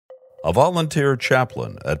a volunteer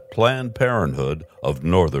chaplain at Planned Parenthood of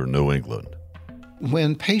Northern New England.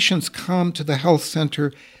 When patients come to the health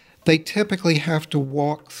center, they typically have to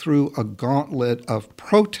walk through a gauntlet of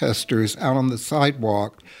protesters out on the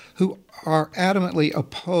sidewalk who are adamantly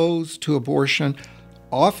opposed to abortion,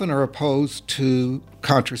 often are opposed to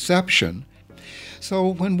contraception. So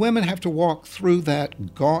when women have to walk through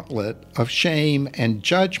that gauntlet of shame and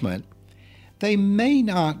judgment, they may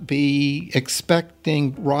not be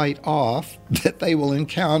expecting right off that they will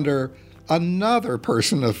encounter another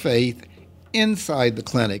person of faith inside the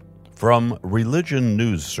clinic. From Religion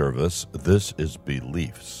News Service, this is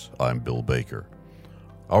Beliefs. I'm Bill Baker.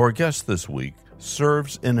 Our guest this week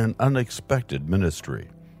serves in an unexpected ministry.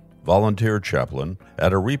 Volunteer chaplain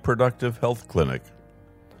at a reproductive health clinic.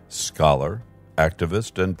 Scholar,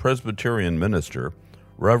 activist, and Presbyterian minister,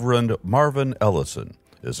 Reverend Marvin Ellison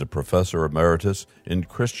is a professor emeritus in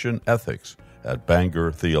Christian ethics at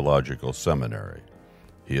Bangor Theological Seminary.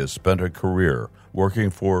 He has spent a career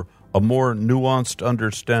working for a more nuanced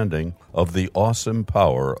understanding of the awesome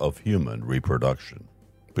power of human reproduction.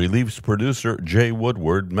 Beliefs producer Jay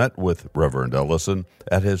Woodward met with Reverend Ellison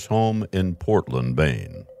at his home in Portland,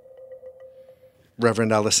 Maine.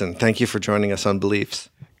 Reverend Ellison, thank you for joining us on Beliefs.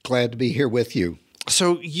 Glad to be here with you.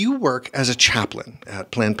 So you work as a chaplain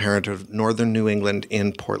at Planned Parenthood of Northern New England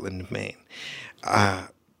in Portland, Maine.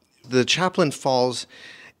 The chaplain falls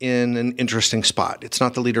in an interesting spot. It's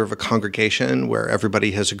not the leader of a congregation where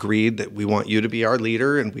everybody has agreed that we want you to be our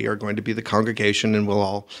leader and we are going to be the congregation and we'll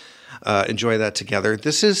all enjoy that together.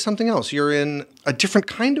 This is something else. You're in a different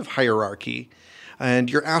kind of hierarchy and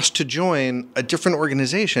you're asked to join a different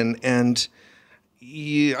organization, and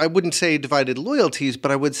I wouldn't say divided loyalties,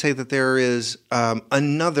 but I would say that there is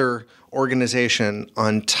another organization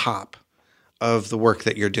on top of the work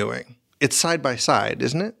that you're doing. It's side by side,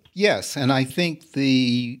 isn't it? Yes, and I think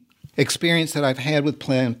the experience that I've had with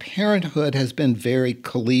Planned Parenthood has been very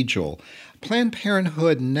collegial. Planned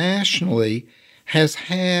Parenthood nationally has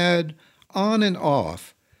had on and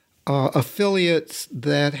off affiliates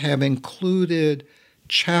that have included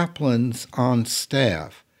chaplains on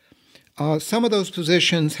staff. Some of those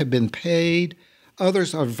positions have been paid,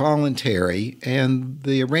 others are voluntary, and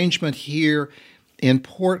the arrangement here in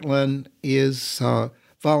Portland is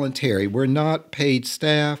voluntary. We're not paid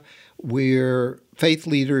staff. We're faith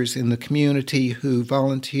leaders in the community who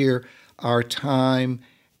volunteer our time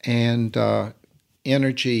and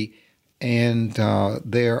energy, and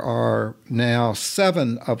there are now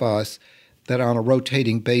 7 of us that on a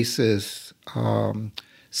rotating basis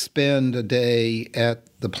spend a day at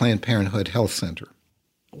the Planned Parenthood Health Center.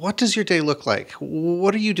 What does your day look like?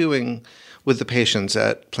 What are you doing with the patients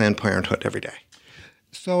at Planned Parenthood every day?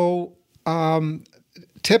 So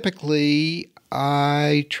typically,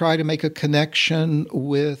 I try to make a connection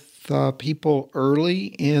with people early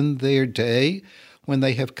in their day when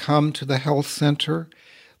they have come to the health center.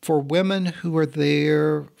 For women who are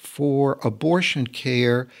there for abortion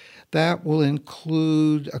care, that will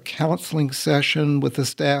include a counseling session with a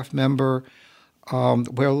staff member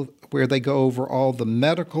where they go over all the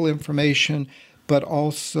medical information, but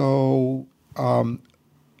also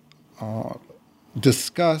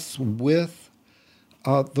discuss with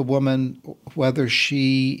the woman whether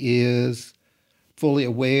she is fully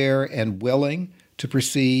aware and willing to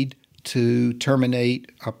proceed to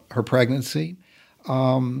terminate her pregnancy.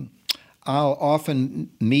 I'll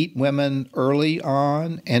often meet women early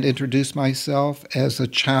on and introduce myself as a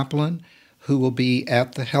chaplain who will be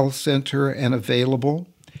at the health center and available.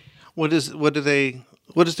 What is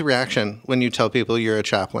the reaction when you tell people you're a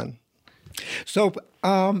chaplain? So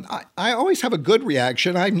I always have a good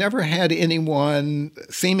reaction. I've never had anyone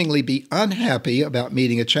seemingly be unhappy about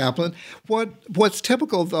meeting a chaplain. What's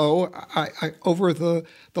typical, though, I over the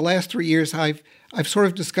last 3 years, I've sort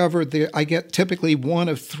of discovered that I get typically one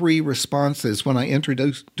of 3 responses when I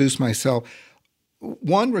introduce myself.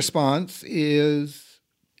 One response is,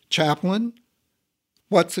 chaplain?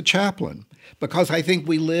 What's a chaplain? Because I think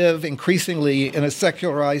we live increasingly in a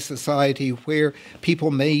secularized society where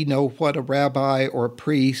people may know what a rabbi or a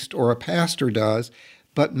priest or a pastor does,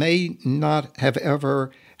 but may not have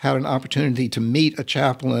ever had an opportunity to meet a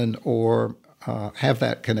chaplain or have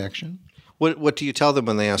that connection. What do you tell them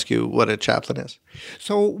when they ask you what a chaplain is?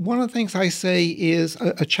 So one of the things I say is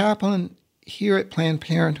a chaplain here at Planned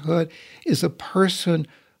Parenthood is a person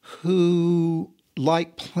who,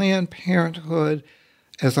 like Planned Parenthood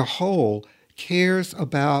as a whole, cares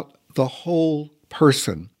about the whole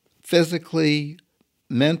person, physically,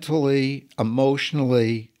 mentally,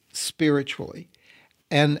 emotionally, spiritually.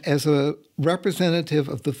 And as a representative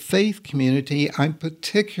of the faith community, I'm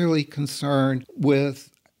particularly concerned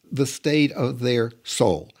with the state of their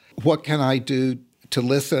soul. What can I do to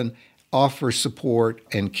listen, offer support,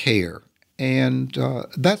 and care? And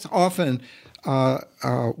that's often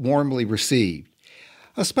warmly received.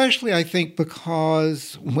 Especially, I think,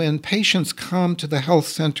 because when patients come to the health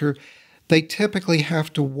center, they typically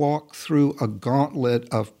have to walk through a gauntlet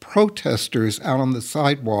of protesters out on the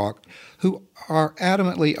sidewalk who are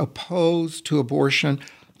adamantly opposed to abortion,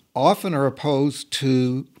 often are opposed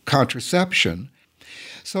to contraception.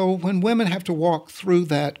 So when women have to walk through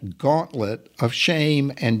that gauntlet of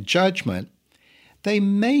shame and judgment, they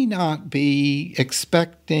may not be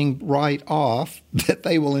expecting right off that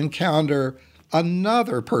they will encounter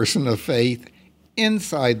another person of faith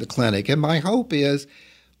inside the clinic. And my hope is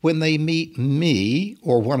when they meet me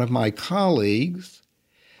or one of my colleagues,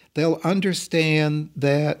 they'll understand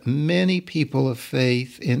that many people of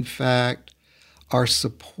faith, in fact, are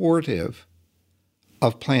supportive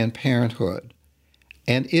of Planned Parenthood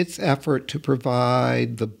and its effort to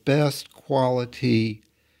provide the best quality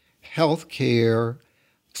health care,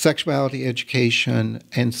 sexuality education,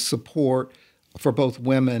 and support for both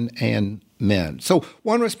women and men. So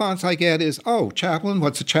one response I get is, "Oh, chaplain,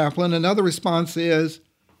 what's a chaplain?" Another response is,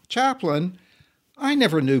 "Chaplain? I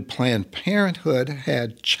never knew Planned Parenthood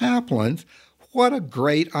had chaplains. What a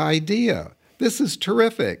great idea. This is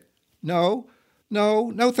terrific." No,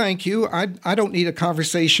 thank you. I don't need a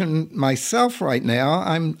conversation myself right now.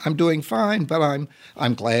 I'm doing fine, but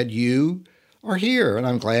I'm glad you are here, and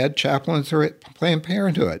I'm glad chaplains are at Planned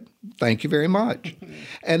Parenthood. Thank you very much.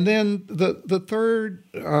 And then the third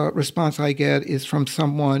response I get is from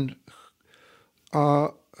someone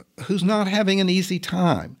who's not having an easy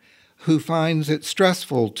time, who finds it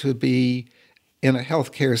stressful to be in a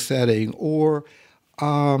healthcare setting, or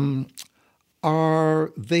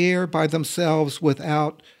are there by themselves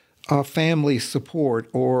without family support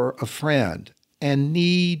or a friend and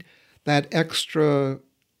need that extra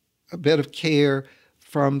bit of care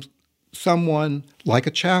from someone like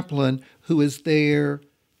a chaplain who is there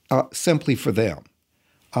simply for them.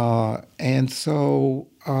 And so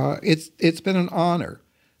it's been an honor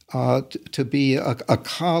to be a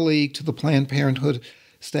colleague to the Planned Parenthood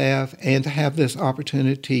staff and to have this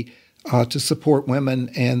opportunity to support women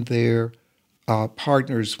and their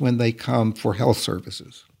partners when they come for health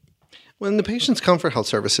services. When the patients come for health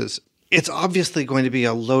services, it's obviously going to be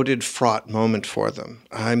a loaded, fraught moment for them.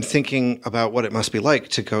 I'm thinking about what it must be like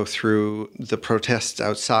to go through the protests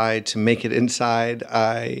outside, to make it inside.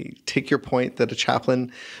 I take your point that a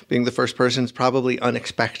chaplain being the first person is probably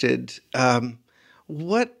unexpected.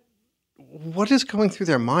 What is going through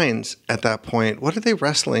their minds at that point? What are they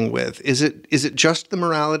wrestling with? Is it just the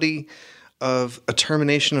morality of a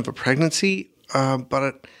termination of a pregnancy?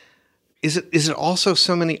 But is it also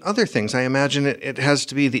so many other things? I imagine it has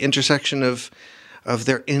to be the intersection of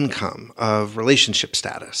their income, of relationship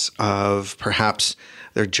status, of perhaps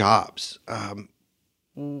their jobs.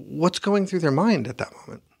 What's going through their mind at that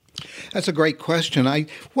moment? That's a great question.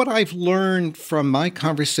 What I've learned from my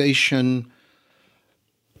conversation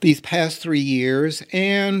these past 3 years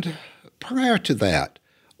and prior to that,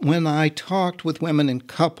 when I talked with women and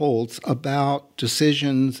couples about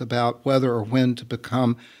decisions about whether or when to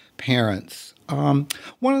become parents,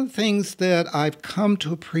 one of the things that I've come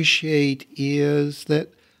to appreciate is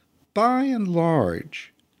that by and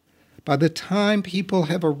large, by the time people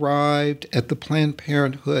have arrived at the Planned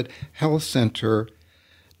Parenthood Health Center,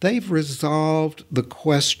 they've resolved the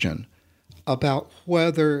question about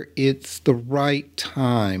whether it's the right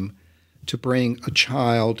time to bring a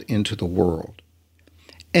child into the world.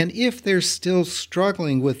 And if they're still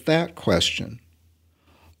struggling with that question,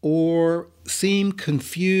 or seem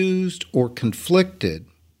confused or conflicted,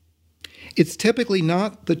 it's typically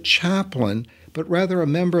not the chaplain, but rather a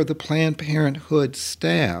member of the Planned Parenthood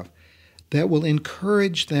staff that will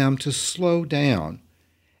encourage them to slow down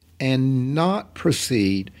and not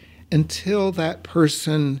proceed until that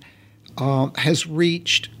person has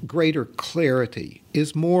reached greater clarity,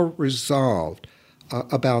 is more resolved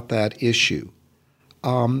about that issue.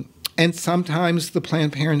 And sometimes the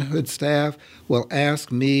Planned Parenthood staff will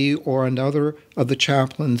ask me or another of the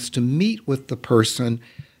chaplains to meet with the person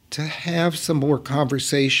to have some more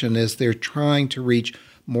conversation as they're trying to reach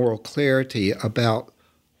moral clarity about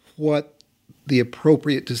what the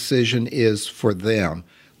appropriate decision is for them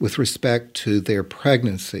with respect to their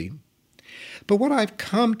pregnancy. But what I've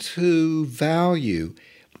come to value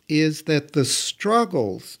is that the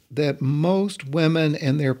struggles that most women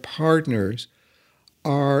and their partners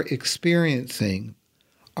are experiencing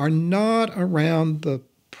are not around the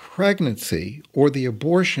pregnancy or the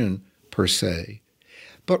abortion per se,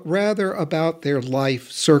 but rather about their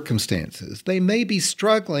life circumstances. They may be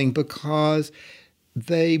struggling because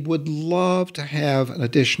they would love to have an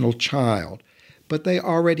additional child, but they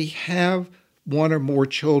already have one or more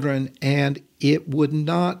children, and it would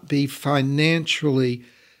not be financially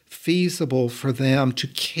feasible for them to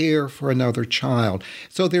care for another child.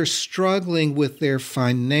 So they're struggling with their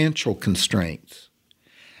financial constraints,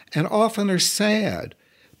 and often are sad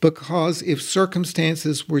because if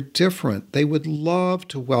circumstances were different, they would love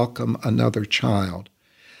to welcome another child,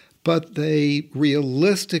 but they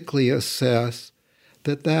realistically assess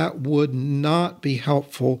that that would not be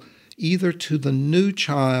helpful either to the new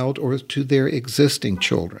child or to their existing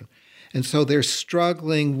children. And so they're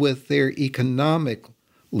struggling with their economic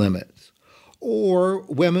limits. Or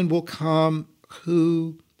women will come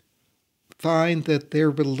who find that their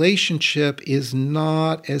relationship is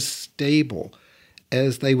not as stable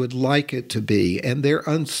as they would like it to be, and they're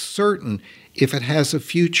uncertain if it has a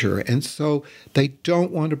future. And so they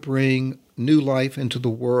don't want to bring new life into the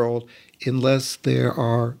world unless there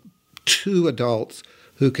are two adults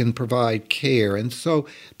who can provide care. And so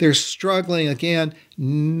they're struggling, again,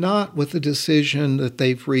 not with the decision that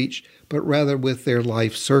they've reached, but rather with their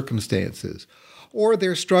life circumstances. Or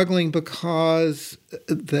they're struggling because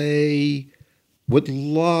they would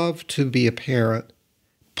love to be a parent,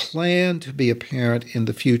 plan to be a parent in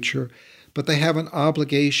the future, but they have an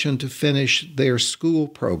obligation to finish their school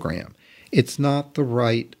program. It's not the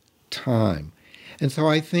right time. And so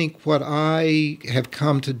I think what I have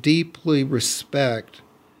come to deeply respect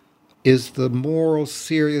is the moral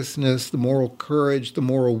seriousness, the moral courage, the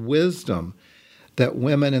moral wisdom that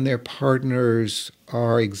women and their partners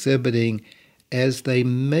are exhibiting as they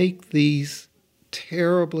make these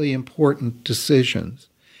terribly important decisions.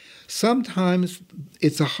 Sometimes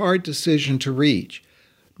it's a hard decision to reach,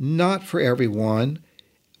 not for everyone,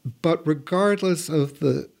 but regardless of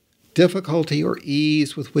the difficulty or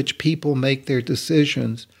ease with which people make their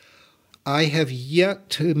decisions, I have yet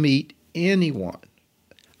to meet anyone.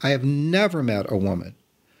 I have never met a woman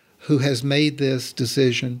who has made this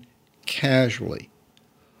decision casually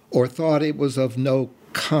or thought it was of no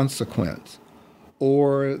consequence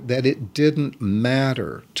or that it didn't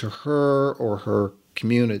matter to her or her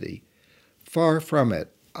community. Far from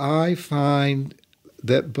it. I find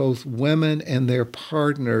that both women and their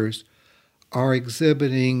partners are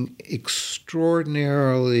exhibiting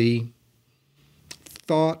extraordinarily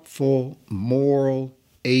thoughtful moral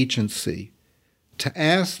agency to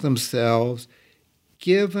ask themselves,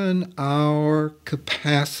 given our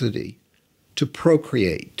capacity to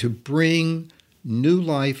procreate, to bring new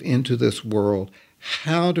life into this world,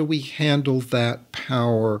 how do we handle that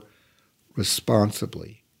power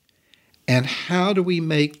responsibly? And how do we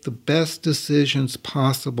make the best decisions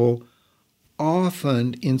possible,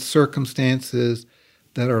 often in circumstances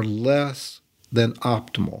that are less than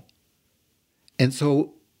optimal? And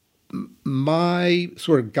so my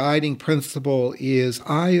sort of guiding principle is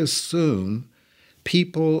I assume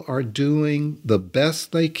people are doing the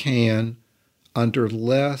best they can under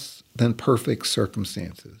less than perfect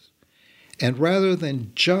circumstances. And rather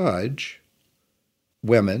than judge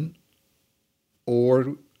women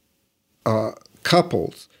or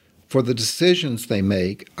couples for the decisions they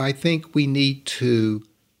make, I think we need to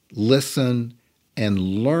listen and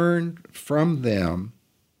learn from them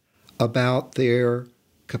about their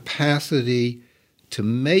capacity to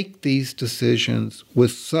make these decisions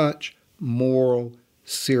with such moral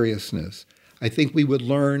seriousness. I think we would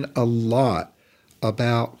learn a lot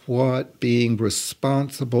about what being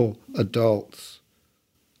responsible adults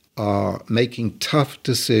making tough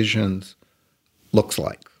decisions looks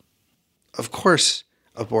like. Of course,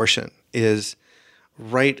 abortion is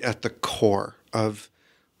right at the core of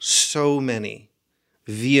so many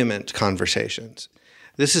vehement conversations.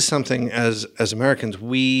 This is something as Americans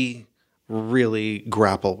we really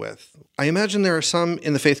grapple with. I imagine there are some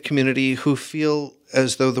in the faith community who feel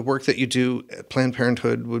as though the work that you do at Planned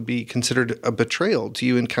Parenthood would be considered a betrayal. Do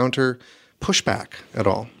you encounter pushback at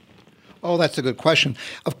all? Oh, that's a good question.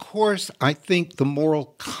 Of course, I think the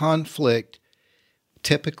moral conflict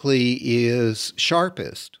typically is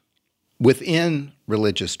sharpest within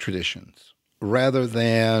religious traditions rather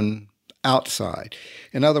than outside.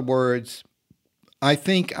 In other words, I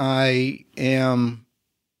think I am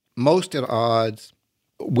most at odds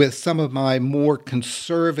with some of my more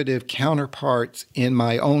conservative counterparts in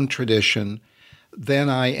my own tradition than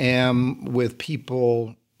I am with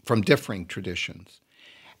people from differing traditions.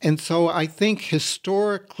 And so I think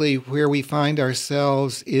historically where we find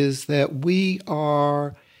ourselves is that we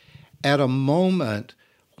are at a moment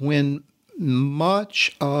when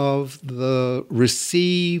much of the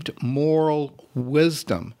received moral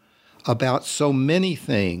wisdom about so many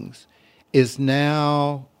things is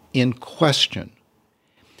now in question.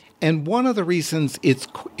 And one of the reasons it's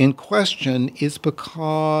in question is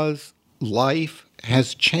because life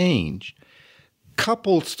has changed.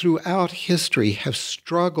 Couples throughout history have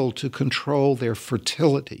struggled to control their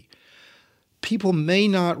fertility. People may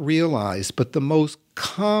not realize, but the most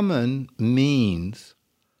common means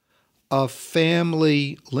of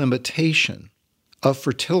family limitation, of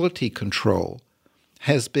fertility control,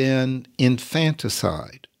 has been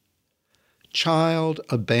infanticide, child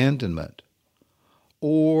abandonment,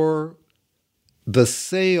 or the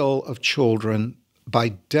sale of children by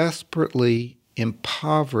desperately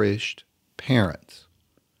impoverished parents.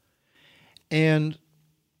 And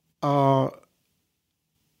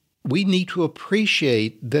we need to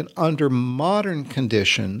appreciate that under modern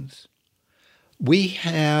conditions, we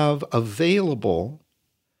have available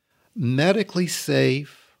medically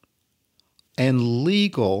safe and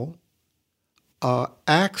legal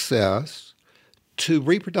access to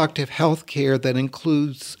reproductive health care that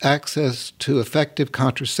includes access to effective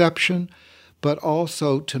contraception, but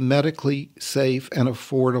also to medically safe and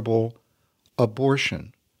affordable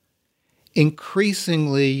abortion.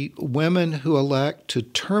 Increasingly, women who elect to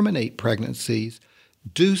terminate pregnancies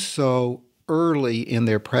do so early in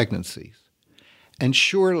their pregnancies. And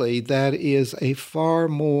surely that is a far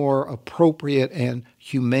more appropriate and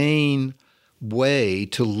humane way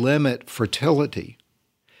to limit fertility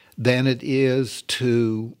than it is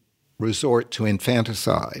to resort to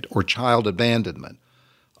infanticide or child abandonment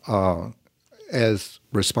as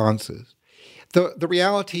responses. The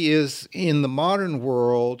reality is, in the modern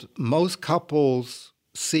world, most couples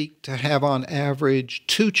seek to have on average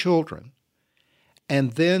 2 children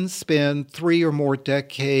and then spend 3 or more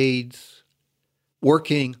decades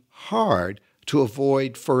working hard to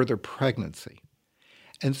avoid further pregnancy.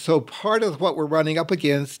 And so part of what we're running up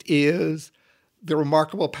against is the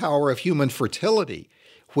remarkable power of human fertility,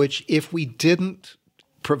 which, if we didn't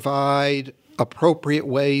provide appropriate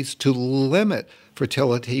ways to limit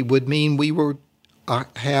fertility, would mean we would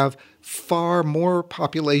have far more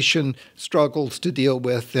population struggles to deal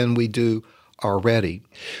with than we do already.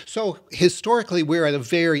 So historically, we're at a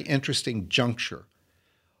very interesting juncture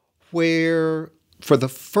where, for the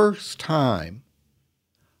first time,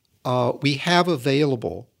 we have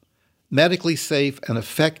available medically safe and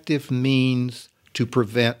effective means to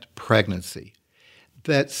prevent pregnancy,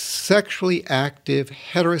 that sexually active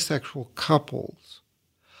heterosexual couples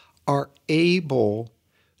are able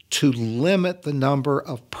to limit the number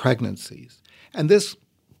of pregnancies. And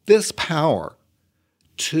this power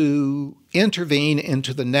to intervene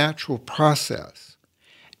into the natural process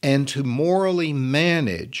and to morally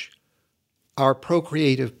manage our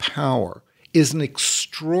procreative power is an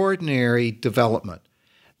extraordinary development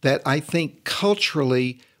that I think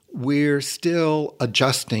culturally we're still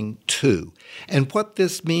adjusting to. And what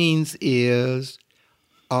this means is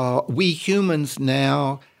we humans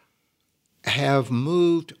now have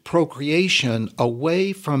moved procreation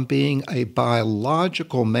away from being a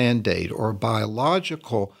biological mandate or a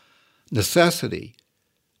biological necessity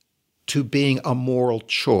to being a moral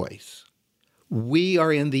choice. We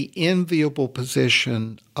are in the enviable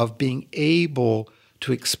position of being able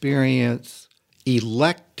to experience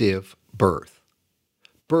elective birth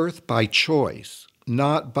by choice,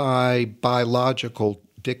 not by biological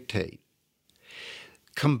dictate.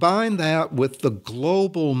 Combine that with the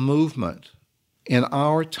global movement in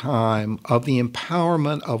our time of the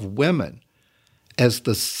empowerment of women as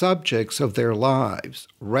the subjects of their lives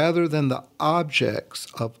rather than the objects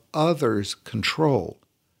of others' control.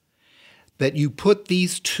 That you put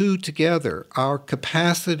these two together, our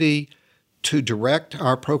capacity to direct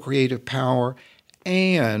our procreative power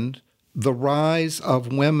and the rise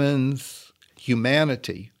of women's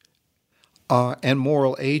humanity and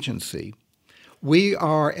moral agency, we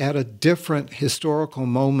are at a different historical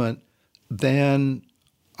moment than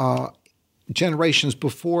generations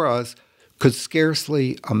before us could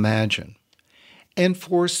scarcely imagine. And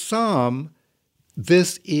for some,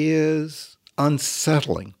 this is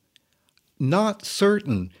unsettling, not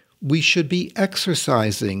certain we should be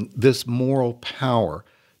exercising this moral power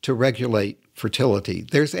to regulate fertility.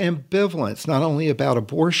 There's ambivalence not only about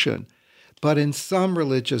abortion, but in some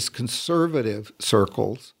religious conservative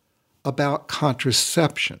circles about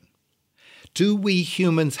contraception. Do we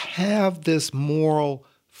humans have this moral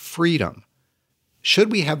freedom?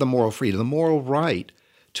 Should we have the moral freedom, the moral right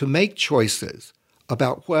to make choices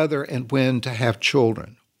about whether and when to have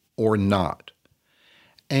children or not?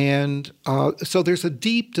 And so there's a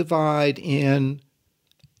deep divide in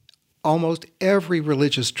almost every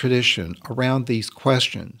religious tradition around these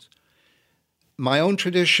questions. My own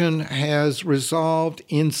tradition has resolved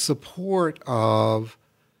in support of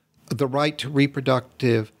the right to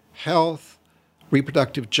reproductive health,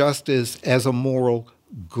 reproductive justice as a moral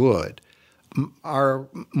good. Our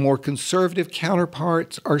more conservative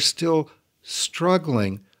counterparts are still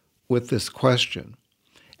struggling with this question.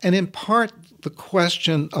 And in part, the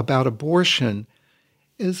question about abortion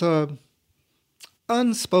is an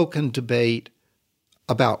unspoken debate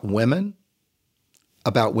about women,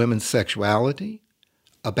 about women's sexuality,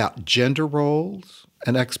 about gender roles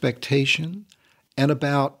and expectation, and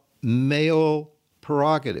about male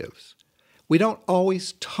prerogatives. We don't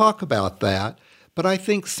always talk about that, but I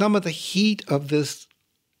think some of the heat of this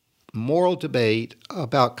moral debate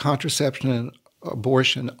about contraception and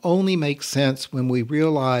abortion only makes sense when we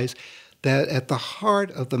realize that at the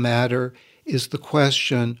heart of the matter is the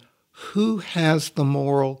question, who has the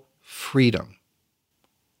moral freedom,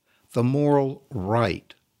 the moral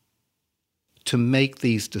right to make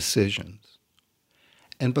these decisions?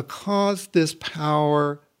 And because this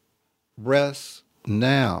power rests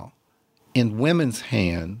now in women's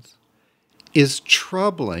hands, is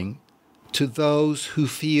troubling to those who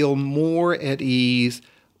feel more at ease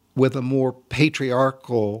with a more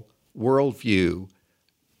patriarchal worldview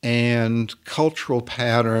and cultural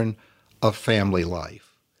pattern of family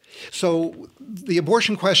life. So the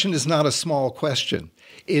abortion question is not a small question.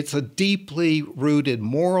 It's a deeply rooted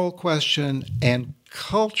moral question and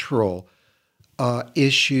cultural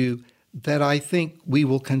issue that I think we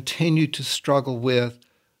will continue to struggle with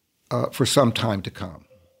for some time to come.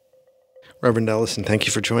 Reverend Ellison, thank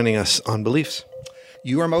you for joining us on Beliefs.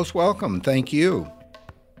 You are most welcome. Thank you.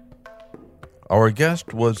 Our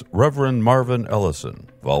guest was Reverend Marvin Ellison,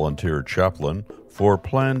 volunteer chaplain for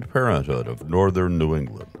Planned Parenthood of Northern New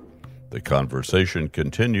England. The conversation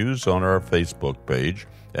continues on our Facebook page,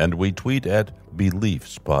 and we tweet at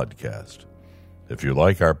Beliefs Podcast. If you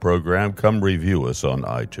like our program, come review us on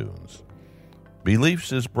iTunes.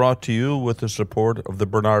 Beliefs is brought to you with the support of the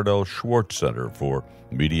Bernard L. Schwartz Center for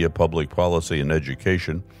Media, Public Policy, and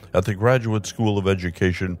Education at the Graduate School of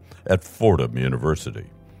Education at Fordham University.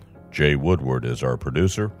 Jay Woodward is our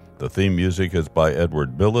producer. The theme music is by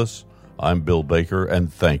Edward Billis. I'm Bill Baker,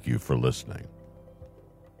 and thank you for listening.